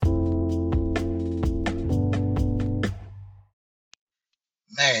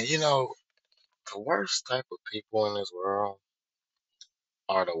Man, the worst type of people in this world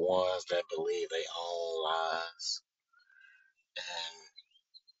are the ones that believe they own lies and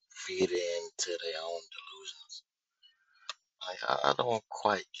feed into their own delusions. Like, I don't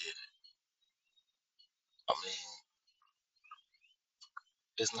quite get it. I mean,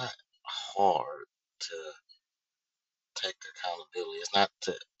 it's not hard to take accountability. It's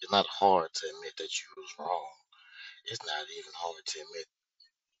not hard to admit that you was wrong. It's not even hard to admit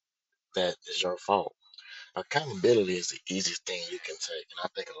that it's your fault. Accountability is the easiest thing you can take, and I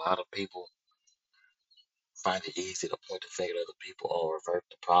think a lot of people find it easy to point the finger at other people or revert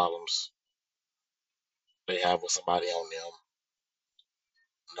the problems they have with somebody on them.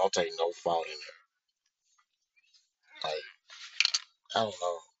 Don't take no fault in it. Like, I don't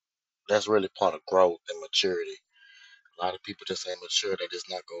know. That's really part of growth and maturity. A lot of people just ain't mature. They just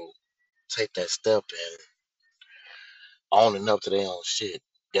not go take that step and owning up to their own shit.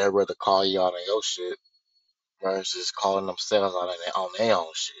 They'd rather call you out on your shit versus calling themselves out on their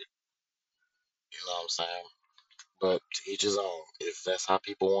own shit. You know what I'm saying? But to each his own. If that's how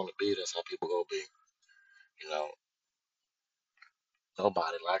people want to be, that's how people go be. You know,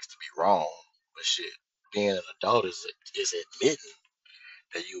 nobody likes to be wrong. But shit, being an adult is admitting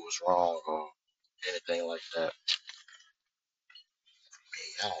that you was wrong or anything like that.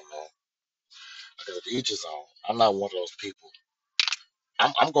 I don't know. Because to each his own. I'm not one of those people.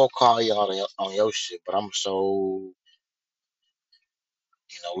 I'm gonna call you out on your shit, but I'm so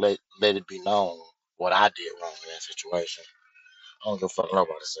let it be known what I did wrong in that situation. I don't give a fuck what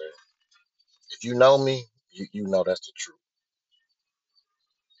nobody say. If you know me, you know that's the truth.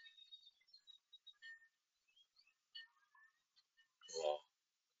 You know,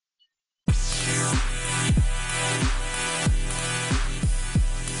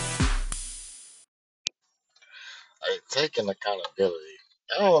 like taking accountability.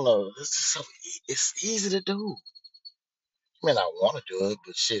 I don't know. This is so. It's easy to do. I mean, I want to do it,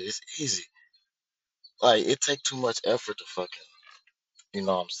 but shit, it's easy. Like it take too much effort to fucking. You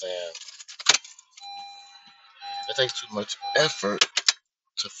know what I'm saying? It takes too much effort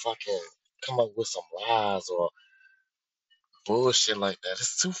to fucking come up with some lies or bullshit like that.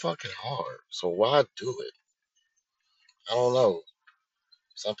 It's too fucking hard. So why do it? I don't know.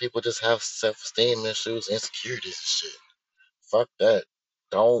 Some people just have self-esteem issues, insecurities and shit. Fuck that.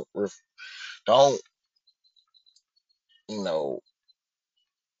 Don't don't you know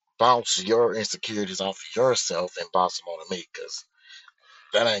bounce your insecurities off of yourself and bounce them on me, cause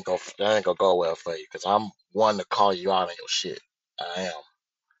that ain't gonna go well for you. Cause I'm one to call you out on your shit. I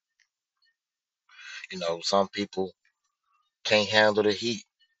am. Some people can't handle the heat.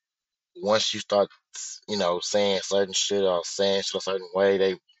 Once you start, saying certain shit or saying shit a certain way,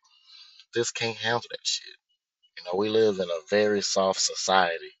 they just can't handle that shit. We live in a very soft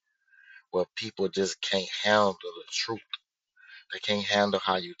society where people just can't handle the truth. They can't handle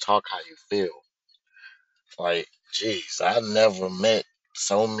how you talk, how you feel. Like, jeez, I never met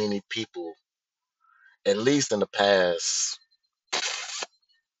so many people, at least in the past, like,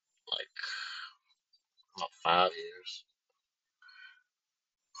 about 5 years,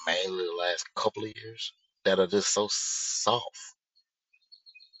 mainly the last couple of years, that are just so soft.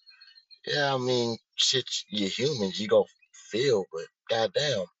 Yeah, I mean, shit, you're humans, you go feel, but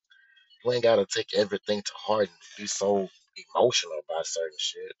goddamn, you ain't gotta take everything to heart and be so emotional about certain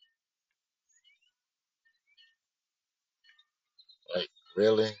shit. Like,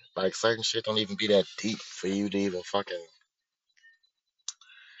 really? Like, certain shit don't even be that deep for you to even fucking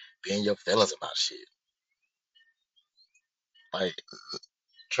be in your feelings about shit. Like,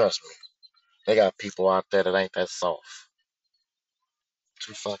 trust me, they got people out there that ain't that soft.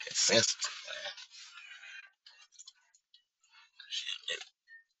 Too fucking sensitive, man.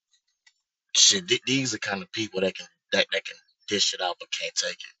 These are kind of people that can dish it out but can't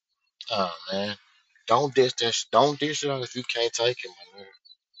take it. Oh man, don't dish it out if you can't take it, man.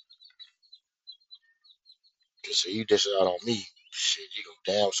 Cause you dish it out on me, shit, you go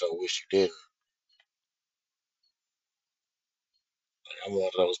damn so wish you didn't. Like, I'm one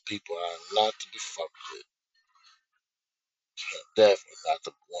of those people I'm not to be fucked with. Definitely not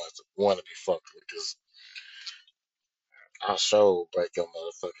the ones that want to be fucked with. Cause I'll show break your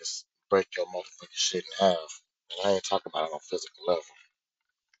motherfucking shit in half. And I ain't talking about it on physical level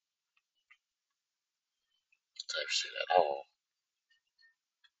type shit at all.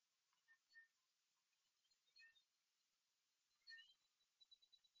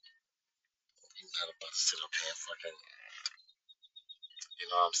 You're not about to sit up here and fucking, you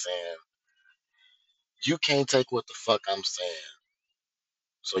know what I'm saying? You can't take what the fuck I'm saying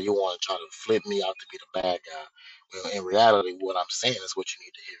So you want to try to flip me out to be the bad guy. Well, in reality, what I'm saying is what you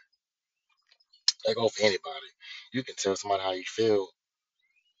need to hear. That go for anybody. You can tell somebody how you feel.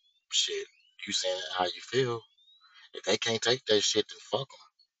 Shit, you saying how you feel. If they can't take that shit, then fuck them.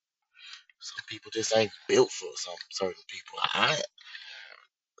 Some people just ain't built for some certain people. I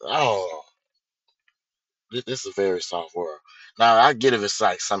don't know. This is a very soft world. Now I get if it's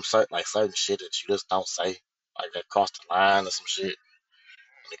like some certain shit that you just don't say, like that cross the line or some shit.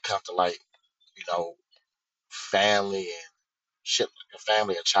 When it comes to like you know family and shit, like a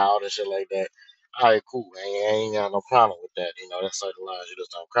family, a child and shit like that. All right, cool. I ain't got no problem with that. That's certain lines you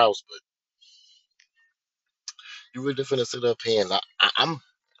just don't cross. But you really finna sit up here and I'm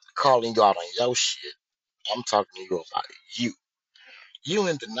calling you out on your shit. I'm talking to you about you. You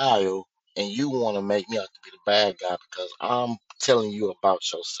in denial and you want to make me out to be the bad guy because I'm telling you about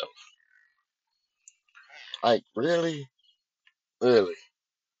yourself. Like, really? Really?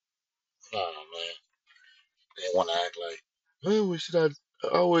 Oh, man. They want to act like, hey, we should I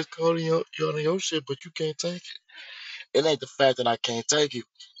always calling you on your shit, but you can't take it. It ain't the fact that I can't take it.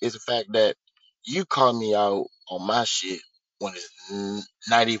 It's the fact that you call me out on my shit when it's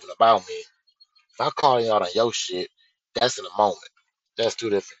not even about me. If I call you out on your shit, that's in a moment. That's two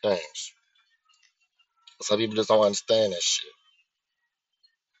different things. Some people just don't understand that shit.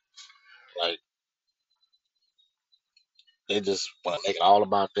 Like, they just want to make it all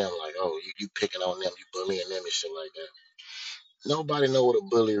about them. Like, oh, you picking on them, you bullying them and shit like that. Nobody know what a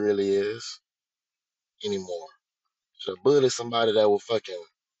bully really is anymore. So a bully is somebody that will fucking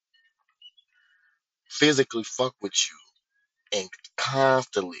physically fuck with you and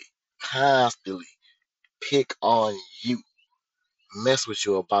constantly pick on you, mess with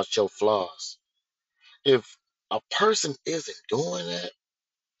you about your flaws. If a person isn't doing that,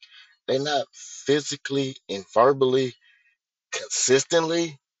 they're not physically and verbally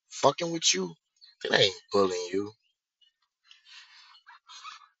consistently fucking with you, they ain't bullying you.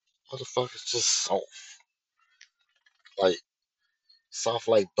 Motherfuckers just like soft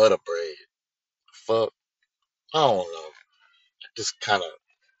like butter bread. Fuck, I don't know. I just kind of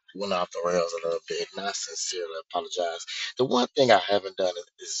went off the rails a little bit, and I sincerely apologize. The one thing I haven't done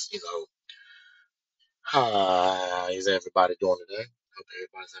is how is everybody doing today? Hope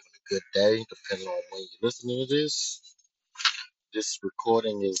everybody's having a good day, depending on when you're listening to this. This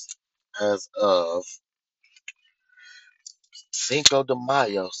recording is as of Cinco de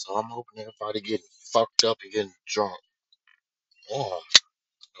Mayo, so I'm hoping everybody getting fucked up and getting drunk. Oh,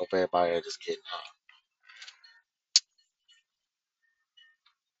 hope everybody is just getting high.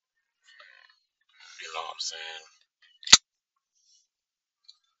 You know what I'm saying?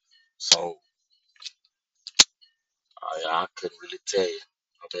 So I couldn't really tell you.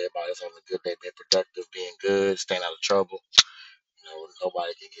 Hope everybody's having a good day, being productive, being good, staying out of trouble.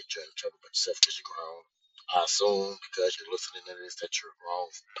 Nobody can get you in trouble but yourself because you're grown. I assume because you're listening to this that you're a grown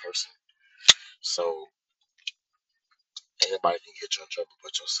person. So anybody can get you in trouble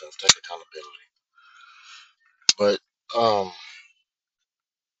but yourself. Take accountability. But um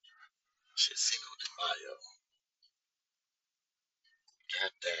shit, Cinco de Mayo.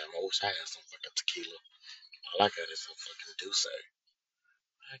 God damn, I wish I had some fucking tequila. All I got is some fucking Douce.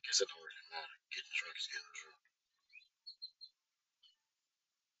 I guess it don't really matter. Getting drunk is getting drunk.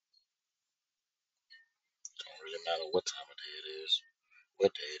 Don't really matter what time of day it is.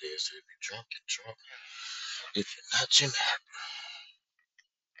 What day it is. If you're drunk, you're drunk. If you're not, you're not.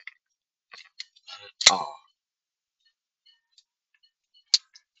 Not at all.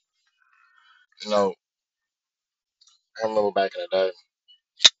 You know, I remember back in the day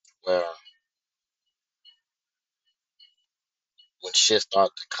where when shit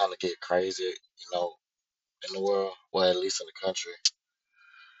started to kind of get crazy, in the world, well, at least in the country,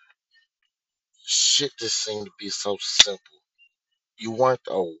 shit just seemed to be so simple. You weren't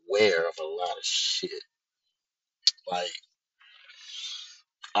aware of a lot of shit. Like,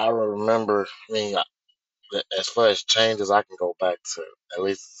 I remember, I mean, as far as changes, I can go back to at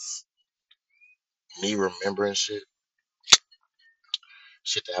least me remembering shit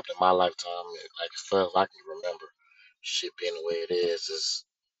that happened in my lifetime. Like, as far as I can remember, shit being the way it is,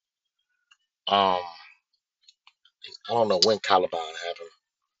 I don't know when Caliban happened.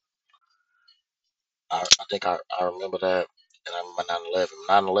 I think I remember that, and I remember 9/11.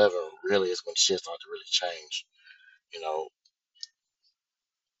 9/11 really is when shit started to really change. You know,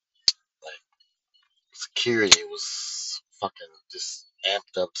 like security was fucking just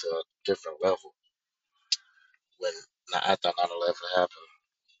amped up to a different level when after 9/11 happened.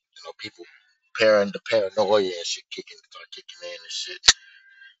 People the paranoia and shit start kicking in and shit.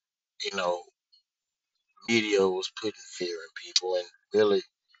 You know, media was putting fear in people, and really,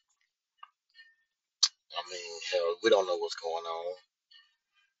 hell, we don't know what's going on.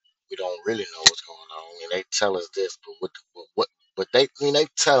 We don't really know what's going on. And they tell us this, but but they, I mean, they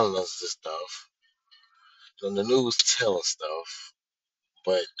telling us this stuff. And the news tell us stuff,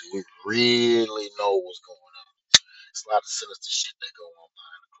 but do we really know what's going on? It's a lot of sinister shit that go on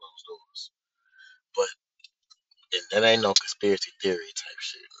behind the closed doors. But and that ain't no conspiracy theory type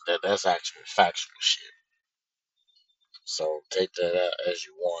shit. That's actual factual shit. So take that out as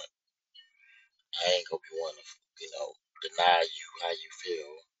you want. I ain't gonna be one to, deny you how you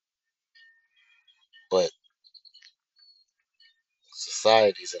feel. But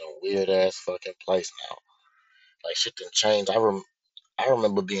society's in a weird ass fucking place now. Like shit done changed. I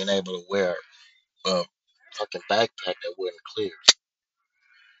remember being able to wear a fucking backpack that wasn't clear.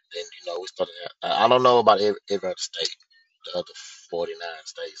 Then we started. I don't know about every other state, the other 49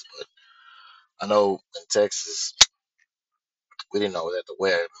 states, but I know in Texas we didn't know that to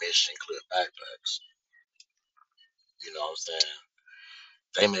wear mission clear backpacks. You know what I'm saying?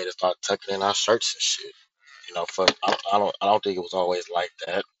 They made us start tucking in our shirts and shit. For I don't think it was always like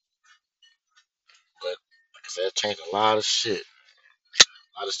that, but like I said, it changed a lot of shit. A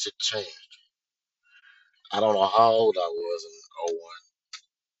lot of shit changed. I don't know how old I was in '01.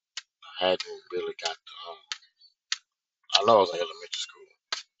 I hadn't really got to. I know I was in elementary school.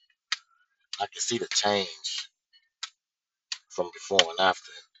 I can see the change from before and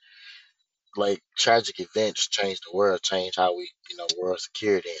after. Like tragic events changed the world, changed how we, world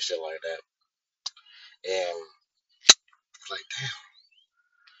security and shit like that. And like,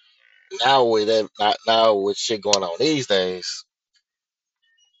 damn, now with shit going on these days,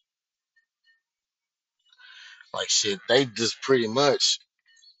 like shit, they just pretty much,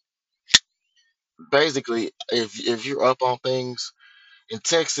 basically, if you're up on things in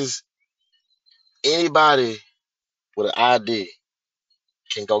Texas, anybody with an ID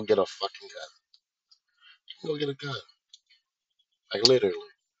can go get a fucking gun. You can go get a gun, like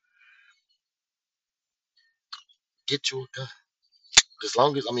literally, get you a gun. As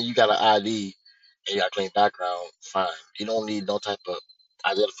long as you got an ID and you got a clean background, fine. You don't need no type of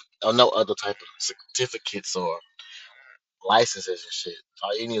or no other type of certificates or licenses and shit.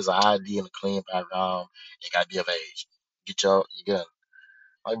 All you need is an ID and a clean background. You gotta be of age. Get your gun.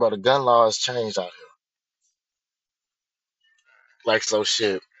 Like, bro, the gun law has changed out here. Like, so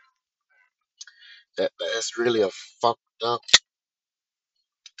shit. That's really a fucked up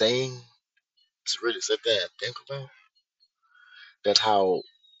thing to really sit there and think about. That how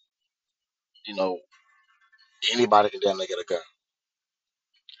you know anybody can damn near get a gun.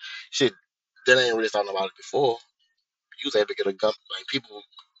 Shit, that ain't really talking about it before. You was able to get a gun. Like people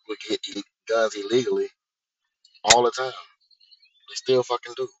would get guns illegally all the time. They still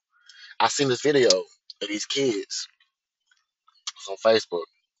fucking do. I seen this video of these kids on Facebook,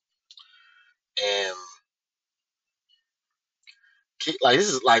 and like this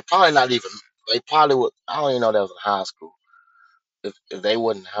is like probably not even. They probably would. I don't even know that was in high school. If they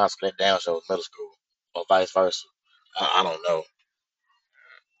wasn't in high school, that down show was middle school, or vice versa. I don't know,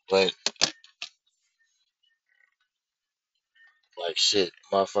 but like shit,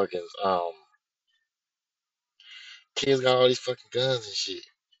 motherfuckers. Kids got all these fucking guns and shit.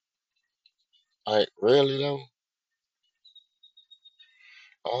 Like really though,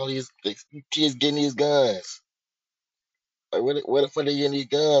 all these kids getting these guns. Like where the fuck they getting these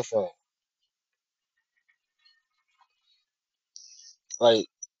guns from? Like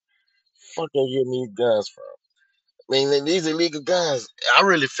fuck they getting these guns from? I mean, these illegal guns. I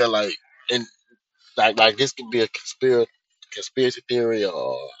really feel like, and like this could be a conspiracy theory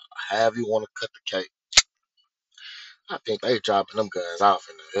or however you want to cut the cake. I think they dropping them guns off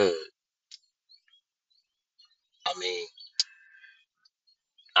in the hood. I mean,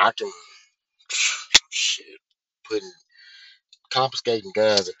 I can shit putting confiscating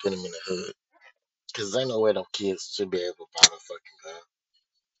guns and putting them in the hood because ain't no way them kids should be able to buy a fucking gun.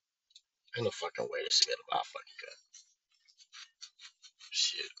 Ain't no fucking way they should be able to buy a fucking gun.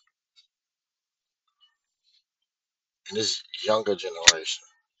 Shit. And this younger generation,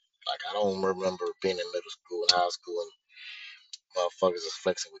 like I don't remember being in middle school and high school and motherfuckers is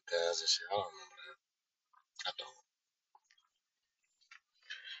flexing with guns and shit. I don't remember that. I don't.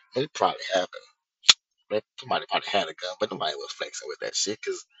 It probably happened. Somebody probably had a gun, but nobody was flexing with that shit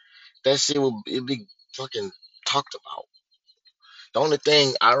because that shit would it be fucking talked about. The only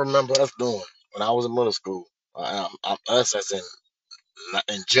thing I remember us doing when I was in middle school, us as in not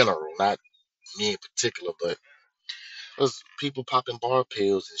in general, not me in particular, but it was people popping bar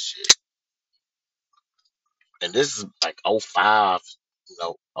pills and shit. And this is like '05,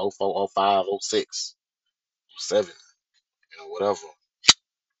 '04, '05, '06, '07, whatever.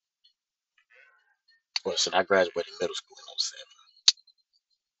 Well, shit, I graduated middle school in '07,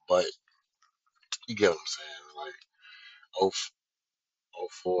 but you get what I'm saying. Like, oh, oh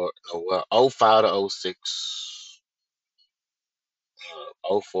 04, no, well, '05 to '06,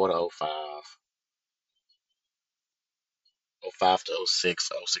 '04 to '05, '05 to '06,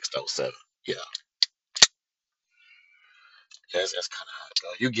 '06 to '07. Yeah, that's kind of how it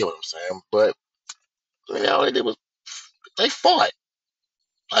goes. You get what I'm saying. But, all they did was, they fought.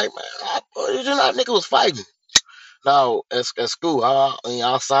 Like, man, you know, nigga was fighting. Now, at school, I mean,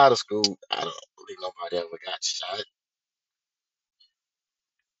 outside of school, I don't believe nobody ever got shot.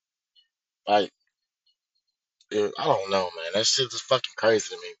 Like, I don't know, man. That shit is fucking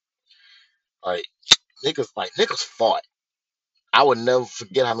crazy to me. Like, niggas fought. I would never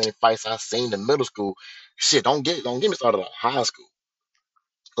forget how many fights I seen in middle school. Shit, don't get me started on high school.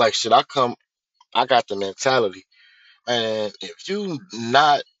 Like, shit, I got the mentality, man. If you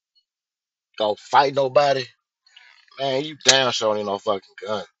not gonna fight nobody, man, you damn sure ain't no fucking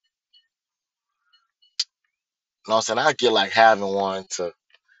gun. You know what I'm saying? I get like having one to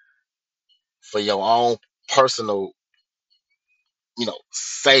for your own personal,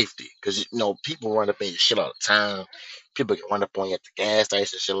 safety. Because, people run up in your shit all the time. People can run up on you at the gas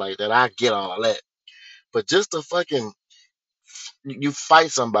station, shit like that. I get all that. But just to fucking, you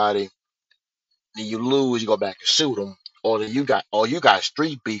fight somebody, then you lose, you go back and shoot them. Or you got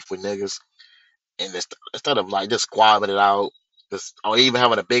street beef with niggas. And instead of like just squabbing it out, or even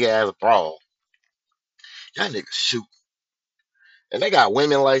having a big ass brawl, y'all niggas shoot. And they got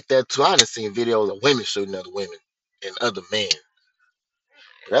women like that too. I done seen videos of women shooting other women and other men.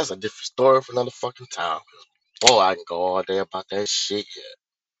 But that's a different story for another fucking time. 'Cause, boy, I can go all day about that shit. Yeah.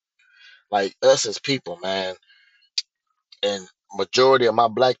 Like us as people, man, and majority of my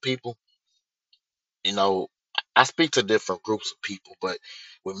black people, you know, I speak to different groups of people, but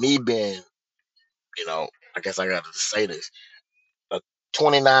with me being, I guess I gotta say this, a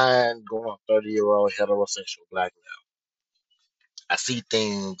 29 going on 30-year old heterosexual black man, I see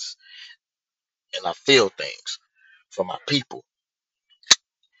things and I feel things for my people.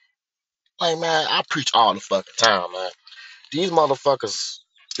 Like, man, I preach all the fucking time, man. These motherfuckers,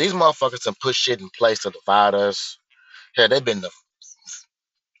 these motherfuckers have put shit in place to divide us. Yeah, they've been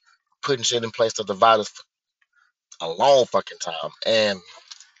putting shit in place to divide us for a long fucking time. And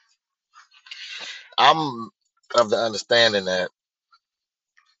I'm of the understanding that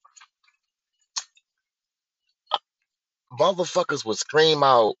motherfuckers would scream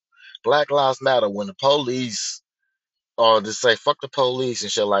out Black Lives Matter when the police, or just say fuck the police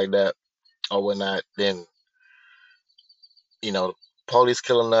and shit like that or whatnot, then, police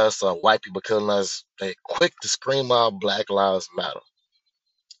killing us or white people killing us, they quick to scream out Black Lives Matter.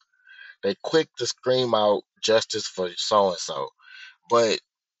 They quick to scream out justice for so and so. But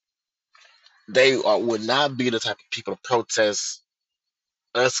would not be the type of people to protest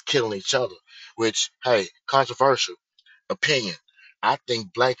us killing each other. Which, hey, controversial opinion. I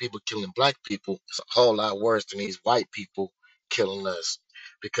think black people killing black people is a whole lot worse than these white people killing us.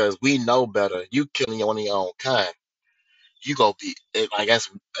 Because we know better. You killing your own kind. You gonna be like as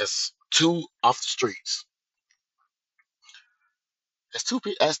two off the streets.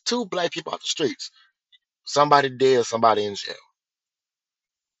 As two black people off the streets. Somebody dead, somebody in jail.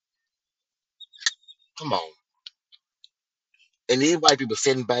 Come on. And these white people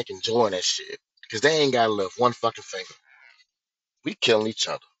sitting back enjoying that shit. Because they ain't gotta lift one fucking finger. We killing each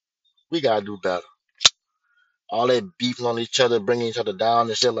other. We gotta do better. All that beefing on each other, bringing each other down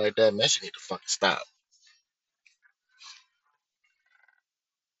and shit like that, man, that shit need to fucking stop.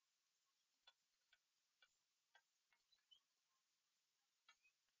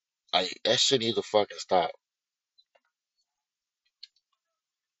 Like, that shit need to fucking stop.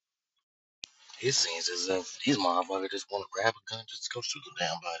 It seems as if these motherfuckers just want to grab a gun just to go shoot the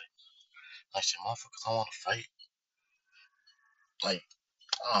damn body. Like, shit, motherfuckers don't want to fight. Like,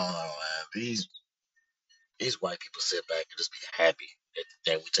 I don't know, man. These white people sit back and just be happy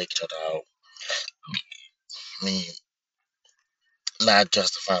that we take each other out. I mean, not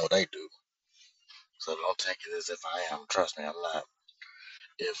justifying what they do. So don't take it as if I am. Trust me, I'm not.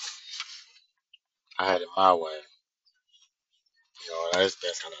 If I had it my way, that's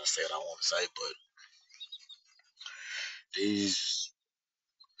kind of I said I want to say, but these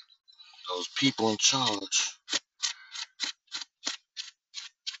those people in charge,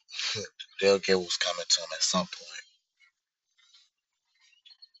 they'll get what's coming to them at some point.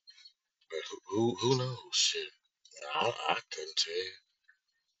 But who knows? Shit, I couldn't tell you.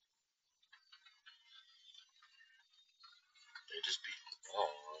 They just be,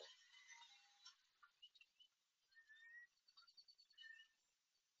 oh,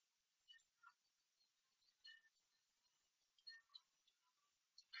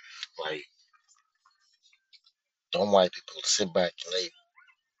 Like, don't white people sit back and they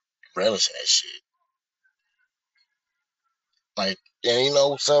relish in that shit. Like, and you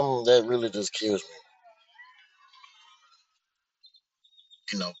know, something that really just kills me.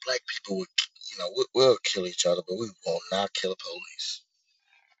 You know, black people would, you know, we'll kill each other, but we will not kill the police.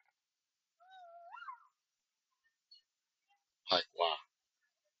 Like, wow.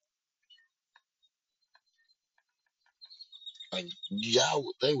 Like,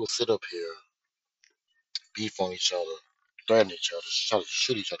 y'all, they would sit up here, beef on each other, threaten each other,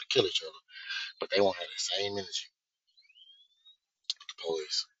 shoot each other, kill each other, but they won't have the same energy with the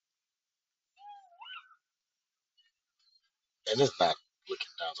police. And it's not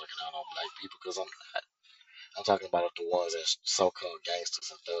looking down, talking down on black people, because I'm not. I'm talking about the ones that's so-called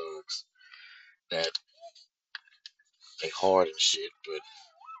gangsters and thugs that they hard and shit, but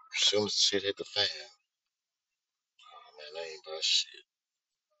as soon as the shit hit the fan, oh man, they ain't about shit.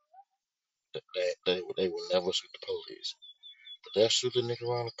 They will never shoot the police, but they'll shoot the nigga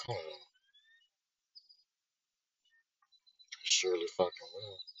around the corner. Surely fucking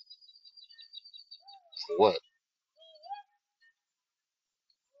will. For what?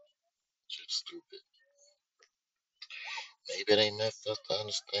 Shit stupid. Maybe it ain't meant for us to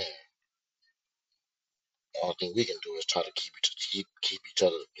understand. All thing we can do is try to keep each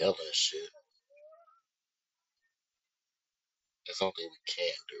other together and shit. That's the only thing we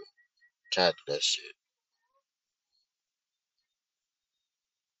can do. Try to do that shit.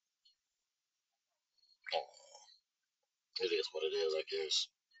 Oh, it is what it is, I guess.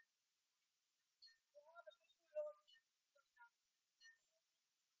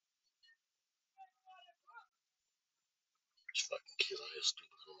 These fucking kids out here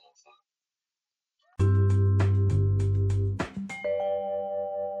stupid as a motherfucker.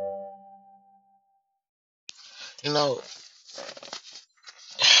 You know,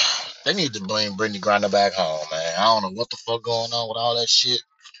 they need to bring Brittany Griner back home, man. I don't know what the fuck going on with all that shit.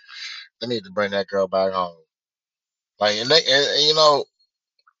 They need to bring that girl back home. Like, and you know,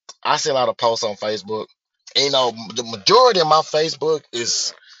 I see a lot of posts on Facebook. And, you know, the majority of my Facebook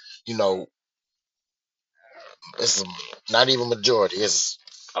is, you know, it's not even majority. It's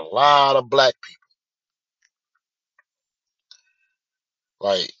a lot of black people.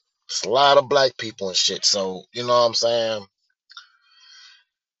 Like, it's a lot of black people and shit. So, you know what I'm saying?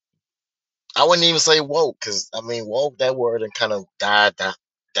 I wouldn't even say woke, because, I mean, woke, that word and kind of down.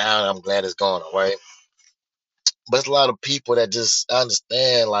 I'm glad it's going away. But it's a lot of people that just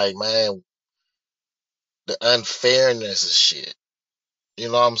understand, like, man, the unfairness of shit. You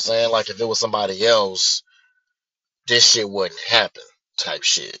know what I'm saying? Like, if it was somebody else, this shit wouldn't happen, type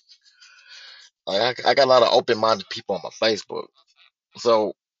shit. Like, I got a lot of open-minded people on my Facebook.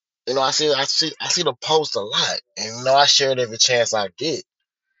 So, you know, I see the post a lot, and you know, I share it every chance I get.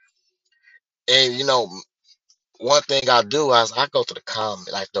 And you know, one thing I do is I go to the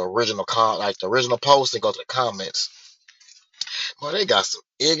comment, like the original post, and go to the comments. Well, they got some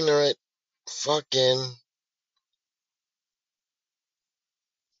ignorant, fucking,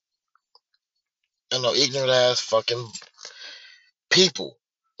 ignorant ass fucking people.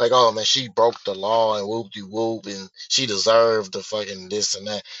 Like, oh man, she broke the law and whoop de whoop, and she deserved the fucking this and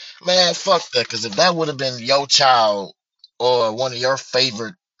that. Man, fuck that. Because if that would have been your child or one of your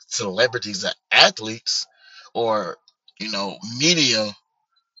favorite celebrities or athletes or media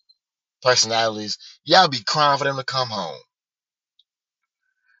personalities, y'all be crying for them to come home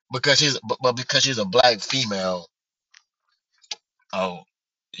because because she's a black female. Oh,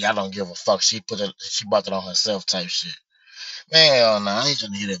 y'all don't give a fuck. She brought it on herself type shit. Man, hell no, I ain't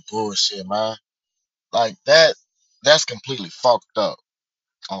trying to hear that bullshit, man. Like that's completely fucked up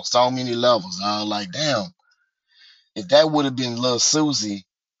on so many levels. I was like, damn, if that would have been Lil Susie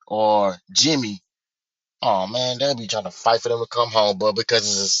or Jimmy, oh man, they'd be trying to fight for them to come home. But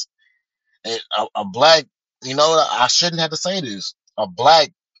because a black, I shouldn't have to say this, a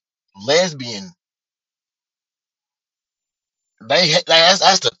black lesbian,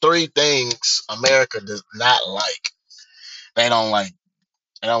 that's the three things America does not like. They don't like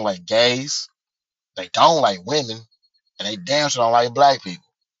they don't like gays, they don't like women, and they damn sure don't like black people.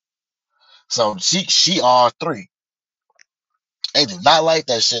 So she all three. They do not like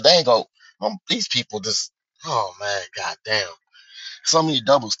that shit. They ain't go. These people just. Oh man, goddamn. So many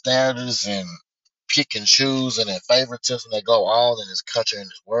double standards and pick and choose and then favoritism that go on in this country and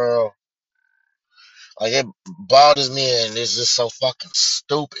this world. Like, it bothers me, and it's just so fucking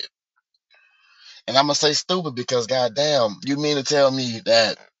stupid. And I'm gonna say stupid because goddamn, you mean to tell me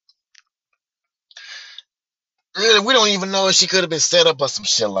that really we don't even know if she could have been set up or some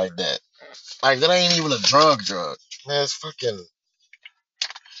shit like that? Like, that ain't even a drug. Man, it's fucking.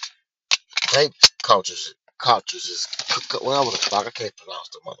 Rape cultures is whatever the fuck. I can't pronounce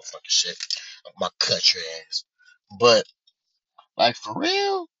the motherfucking shit of my country ass. But like for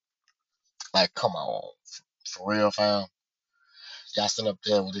real, like come on, for real, fam. Y'all sitting up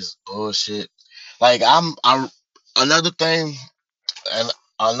there with this bullshit. Like I'm another thing, and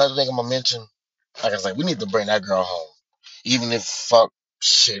another thing I'm gonna mention. Like I said, we need to bring that girl home. Even if fuck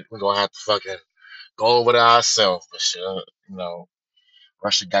shit, we're gonna have to fucking go over there ourselves. But shit,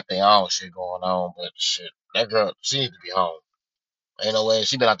 Russia got their own shit going on. But shit, that girl, she needs to be home. Ain't no way.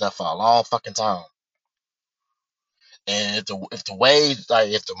 She been out there for a long fucking time. And if the wage, like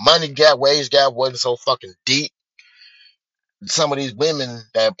if the money gap, wage gap wasn't so fucking deep, some of these women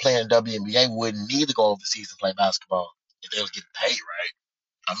that play in the WNBA wouldn't need to go overseas and play basketball if they was getting paid right.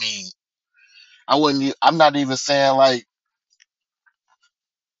 I mean, I wouldn't. I'm not even saying like.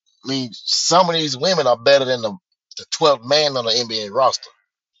 I mean, some of these women are better than the 12th man on the NBA roster,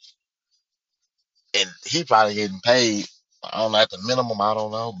 and he probably getting paid. I don't know at the minimum. I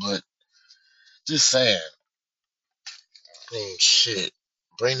don't know, but just saying. I mean, shit.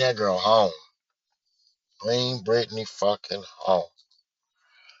 Bring that girl home. Bring Brittany fucking home.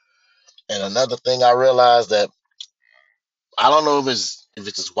 And another thing I realized that I don't know if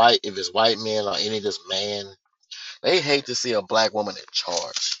it's white men or any of this man, they hate to see a black woman in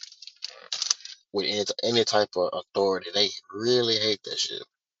charge with any type of authority. They really hate that shit.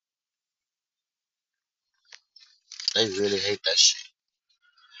 They really hate that shit.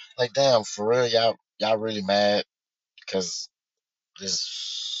 Like damn, for real, y'all really mad because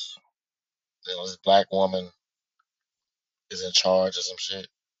this this black woman is in charge of some shit.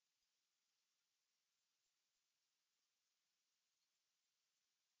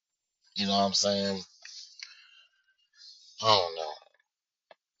 You know what I'm saying? I don't know.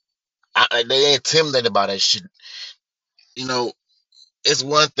 They intimidated by that shit. You know, it's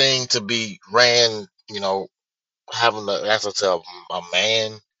one thing to be ran. Having to answer to a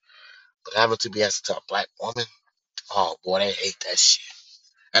man, but having to be answer to a black woman. Oh boy, they hate that shit.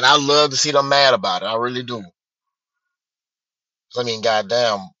 And I love to see them mad about it. I really do. 'Cause I mean,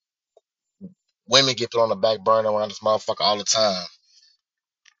 goddamn, women get put on the back burner around this motherfucker all the time.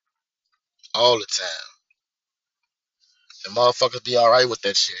 All the time. And motherfuckers be alright with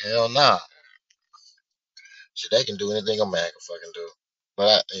that shit. Hell nah. Shit, they can do anything a man can fucking do. But,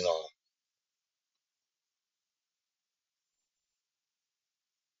 uh,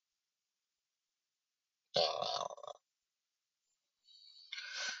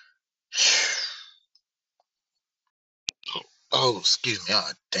 oh, excuse me.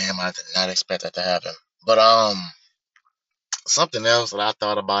 Oh, damn, I did not expect that to happen. But, something else that I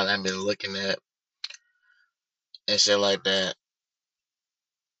thought about and I've been looking at and shit like that.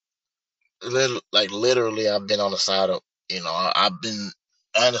 Literally, I've been on the side of, I've been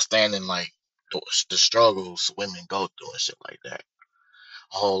understanding, like, the struggles women go through and shit like that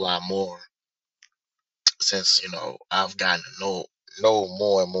a whole lot more since I've gotten to know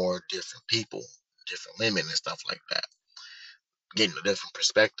more and more different people, different women and stuff like that, getting a different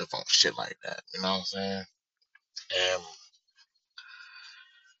perspective on shit like that. You know what I'm saying? And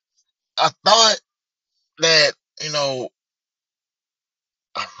I thought that I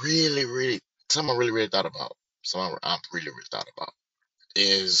really, really, something I really, really thought about. Something I really, really thought about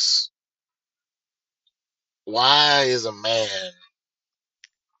is why is a man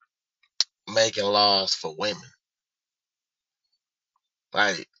making laws for women?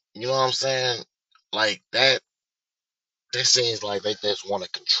 Like, you know what I'm saying? Like that seems like they just want to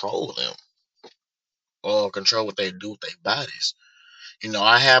control them or control what they do with their bodies.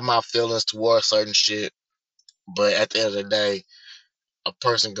 I have my feelings towards certain shit, but at the end of the day, a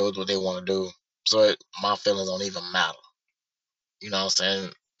person goes what they want to do. So my feelings don't even matter. You know what I'm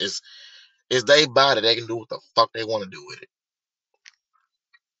saying? It's their body. They can do what the fuck they want to do with it.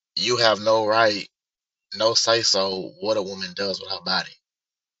 You have no right, no say so what a woman does with her body.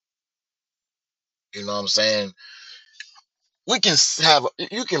 You know what I'm saying? We can have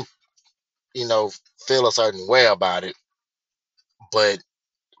you can feel a certain way about it, but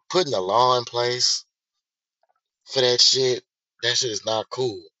putting a law in place for that shit is not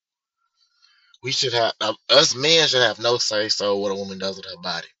cool. We should have us men should have no say so what a woman does with her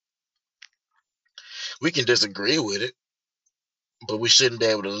body. We can disagree with it, but we shouldn't be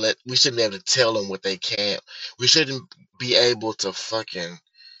able to tell them what they can't. We shouldn't be able to fucking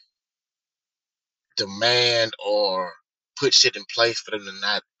demand or put shit in place for them to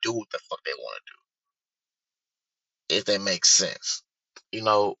not do what the fuck they want to do. If that makes sense, you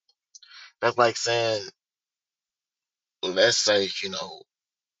know that's like saying, let's say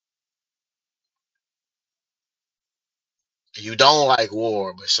You don't like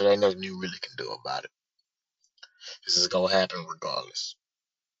war, but shit ain't nothing you really can do about it. This is gonna happen regardless.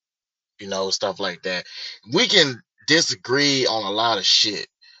 Stuff like that. We can disagree on a lot of shit,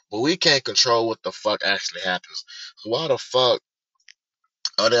 but we can't control what the fuck actually happens. So why the fuck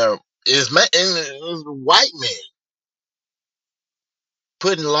are there white men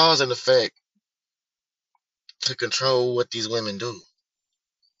putting laws in effect to control what these women do?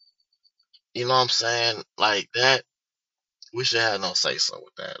 You know what I'm saying? Like that, we should have no say so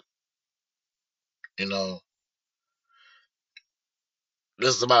with that. You know,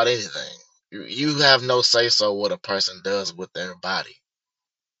 this is about anything. You have no say so what a person does with their body.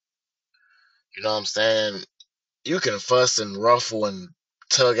 You know what I'm saying? You can fuss and ruffle and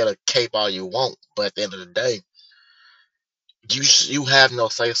tug at a cape all you want, but at the end of the day, you have no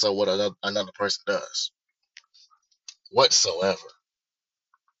say so what another person does whatsoever.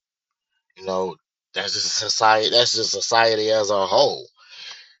 You know, that's just society. That's just society as a whole.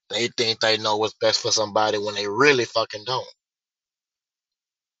 They think they know what's best for somebody when they really fucking don't.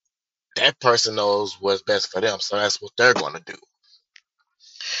 That person knows what's best for them, so that's what they're going to do.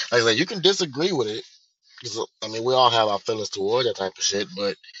 Like I said, you can disagree with it. 'Cause, I mean, we all have our feelings toward that type of shit,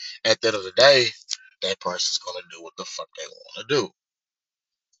 but at the end of the day, that person's going to do what the fuck they want to do.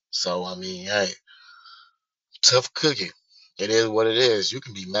 So, I mean, hey, tough cookie. It is what it is. You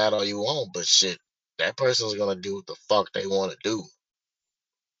can be mad all you want, but shit, that person's going to do what the fuck they want to do.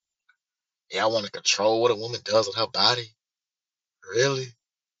 Yeah, I want to control what a woman does with her body. Really?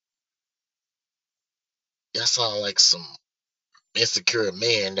 That sound like some insecure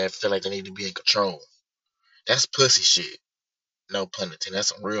men that feel like they need to be in control. That's pussy shit. No pun intended. That's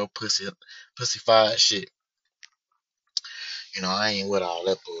some real pussyfied shit. I ain't with all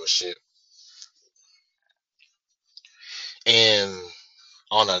that bullshit. And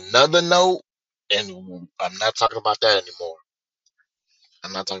on another note, and I'm not talking about that anymore.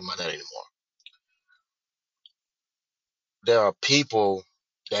 I'm not talking about that anymore. There are people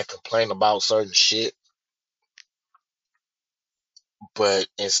that complain about certain shit, but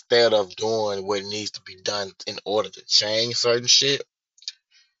instead of doing what needs to be done in order to change certain shit,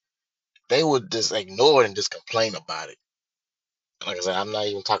 they would just ignore it and just complain about it. Like I said, I'm not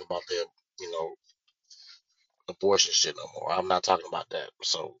even talking about the, you know, abortion shit no more. I'm not talking about that.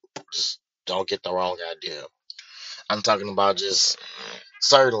 So just don't get the wrong idea. I'm talking about just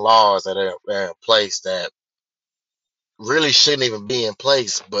certain laws that are in place that really shouldn't even be in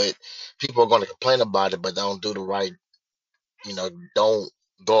place, but people are going to complain about it, but don't do the right, don't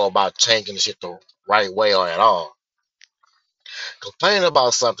go about changing the shit the right way or at all. Complaining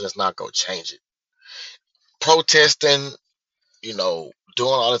about something is not going to change it. Protesting, doing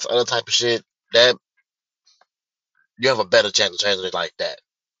all this other type of shit, that you have a better chance of changing it like that.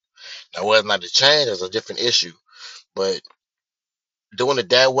 Now, whether or not it change is a different issue, but doing it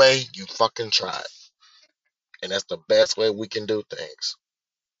that way, you fucking tried. And that's the best way we can do things.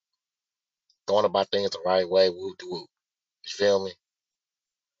 Going about things the right way, woo do woo. You feel me?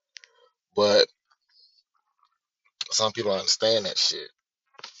 But some people don't understand that shit.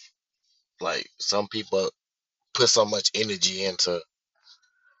 Like some people put so much energy into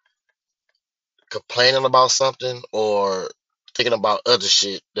complaining about something or thinking about other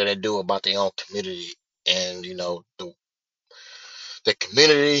shit that they do about their own community and the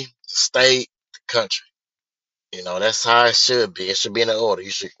community, the state, the country. That's how it should be. It should be in the order.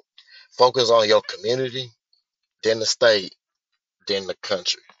 You should focus on your community, then the state, then the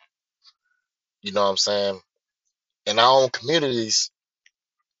country. You know what I'm saying? In our own communities,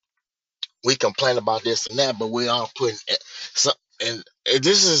 we complain about this and that, but we are putting so, and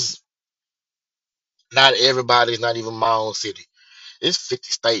this is not everybody's, not even my own city. It's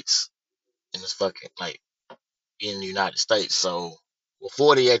 50 states in this fucking like in the United States. So well,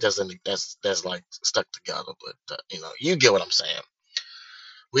 48 that's like stuck together, but you get what I'm saying.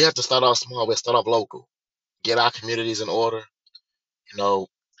 We have to start off small. We start off local, get our communities in order. You know,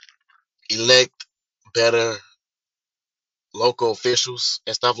 elect better local officials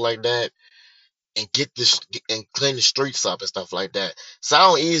and stuff like that, and get this and clean the streets up and stuff like that.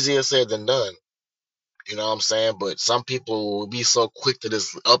 Sound easier said than done. You know what I'm saying? But some people will be so quick to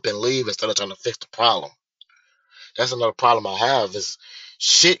just up and leave instead of trying to fix the problem. That's another problem I have is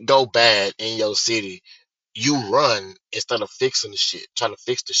shit go bad in your city. You run instead of fixing the shit, trying to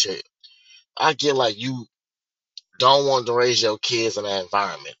fix the shit. I get like you don't want to raise your kids in that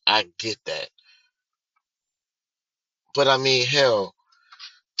environment. I get that. But I mean, hell,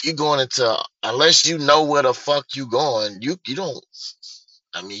 you going into unless you know where the fuck you going, you don't.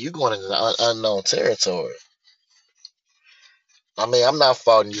 I mean, you going into unknown territory. I mean, I'm not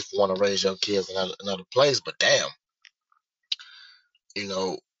faulting you for wanting to raise your kids in another place, but damn, You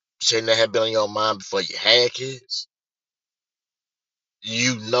know, shouldn't that have been on your mind before you had kids?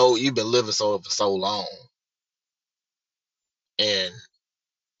 You know, you've been living so for so long, and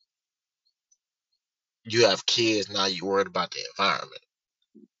you have kids now. You worried about the environment.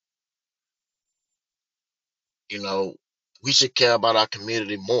 You know, we should care about our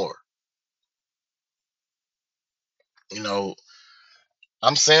community more. You know,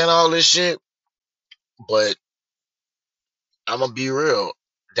 I'm saying all this shit, but I'm gonna be real.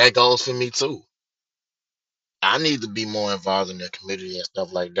 That goes for me too. I need to be more involved in the community and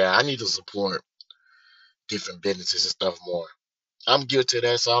stuff like that. I need to support different businesses and stuff more. I'm guilty of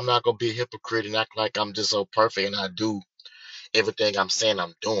that, so I'm not gonna be a hypocrite and act like I'm just so perfect and I do everything I'm saying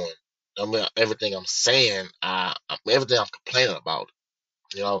I'm doing. I mean, everything I'm saying, everything I'm complaining about.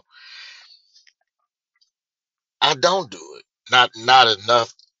 You know, I don't do it. Not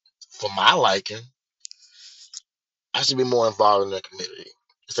enough for my liking. I should be more involved in the community.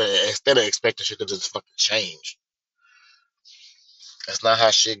 Instead of expecting shit to just fucking change. That's not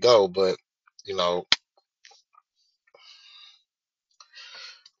how shit go, but you know,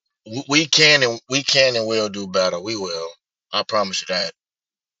 we can and will do better. We will. I promise you that.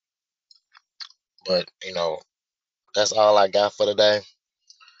 But you know, that's all I got for today.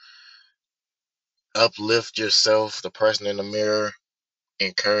 Uplift yourself, the person in the mirror.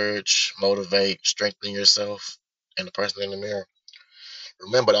 Encourage, motivate, strengthen yourself, and the person in the mirror.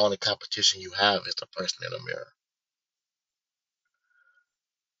 Remember, the only competition you have is the person in the mirror.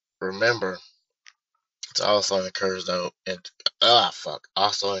 Remember to also encourage those and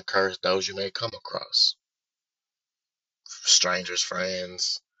also encourage those you may come across, strangers,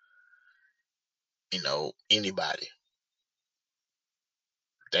 friends, anybody.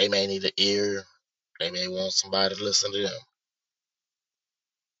 They may need an ear. They may want somebody to listen to them.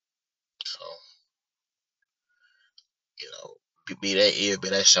 So, be that ear, be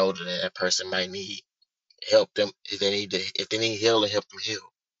that shoulder that that person might need. Help them if they need healing, help them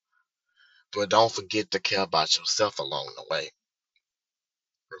heal. But don't forget to care about yourself along the way.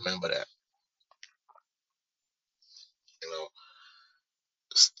 Remember that. You know,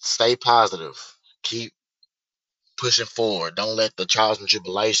 stay positive. Keep pushing forward. Don't let the trials and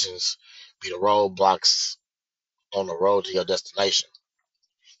tribulations be the roadblocks on the road to your destination.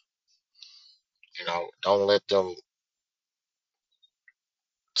 Don't let them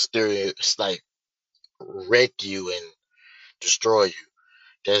steer like wreck you and destroy you.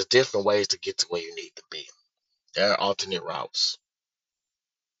 There's different ways to get to where you need to be. There are alternate routes.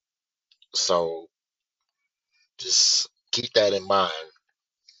 So just keep that in mind.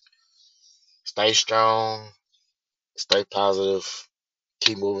 Stay strong, stay positive,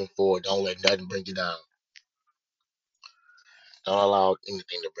 keep moving forward. Don't let nothing bring you down. Don't allow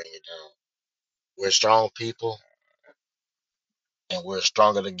anything to bring you down. We're strong people and we're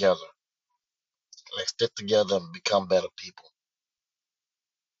stronger together. Let's stick together and become better people.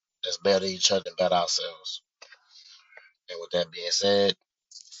 Let's better each other and better ourselves. And with that being said,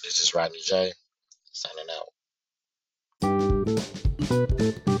 this is Rodney J signing out.